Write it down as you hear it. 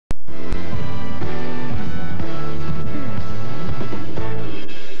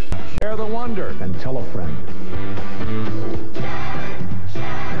Share the wonder and tell a friend.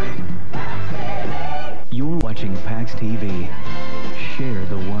 You're watching PAX TV. Share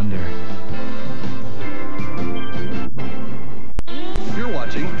the wonder. You're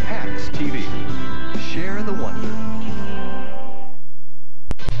watching PAX TV. Share the wonder.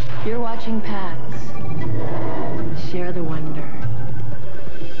 You're watching PAX. Share the wonder.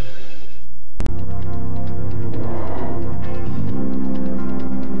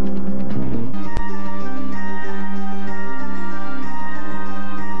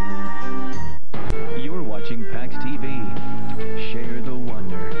 You're watching PAX TV. Share the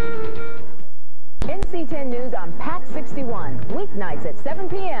wonder. NC10 News on PAX 61, weeknights at 7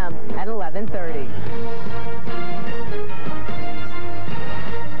 p.m. and 11:30.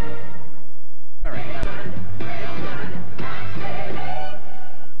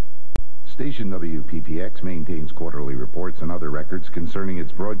 Station WPPX maintains quarterly reports and other records concerning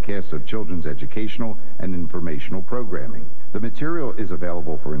its broadcasts of children's educational and informational programming. The material is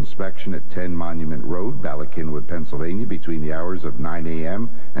available for inspection at 10 Monument Road, Ballackinwood, Pennsylvania, between the hours of 9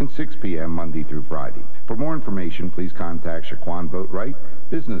 a.m. and 6 p.m. Monday through Friday. For more information, please contact Shaquan Boatwright,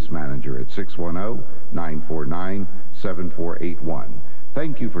 Business Manager, at 610-949-7481.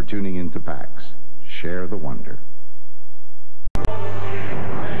 Thank you for tuning in to PAX. Share the wonder.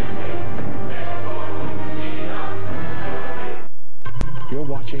 You're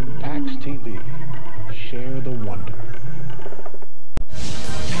watching PAX TV. Share the wonder.